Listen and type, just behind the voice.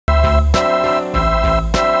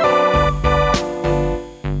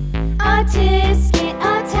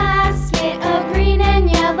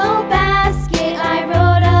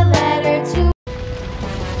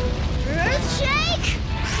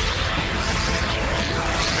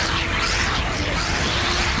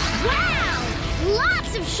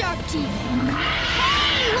teeth.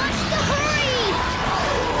 Hey, what's the hurry?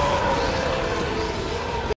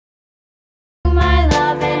 My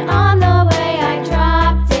love, and on the way I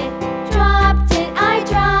dropped it, I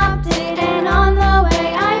dropped it, and on the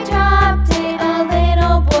way I dropped it. A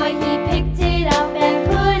little boy, he picked it up and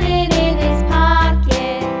put it in his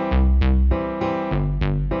pocket.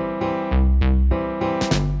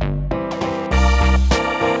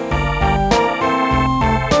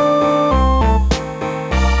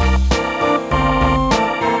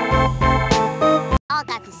 All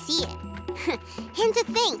got to see it. And to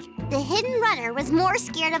think, the hidden runner was more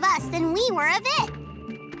scared of us than we were of it.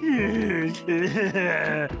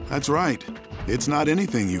 That's right. It's not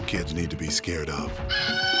anything you kids need to be scared of.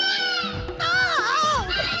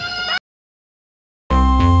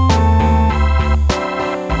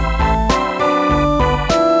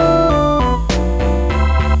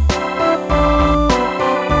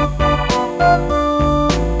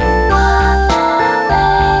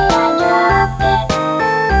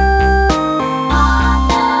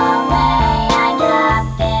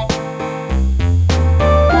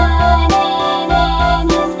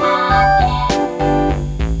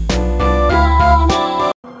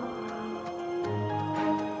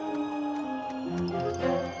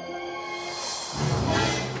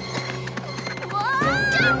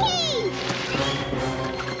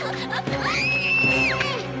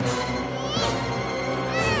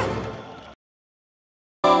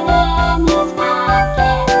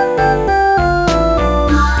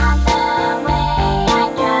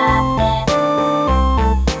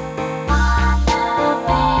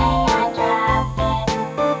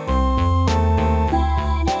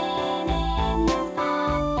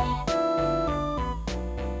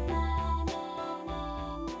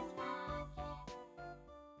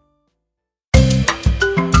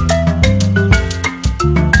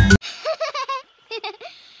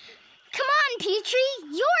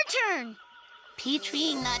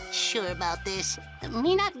 Petrie, not sure about this.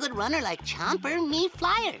 Me not good runner like Chomper, me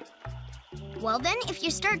flyer. Well then, if you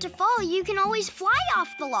start to fall, you can always fly off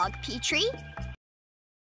the log, Petrie.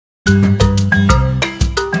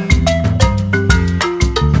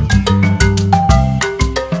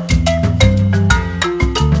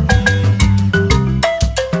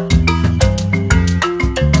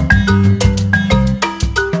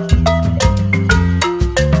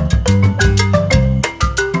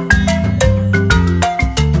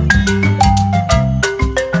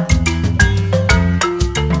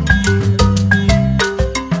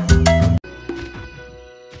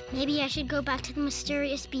 Maybe I should go back to the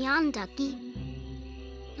mysterious beyond, Ducky.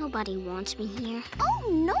 Nobody wants me here.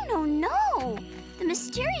 Oh, no. The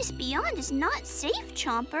mysterious beyond is not safe,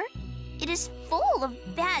 Chomper. It is full of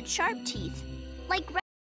bad sharp teeth, like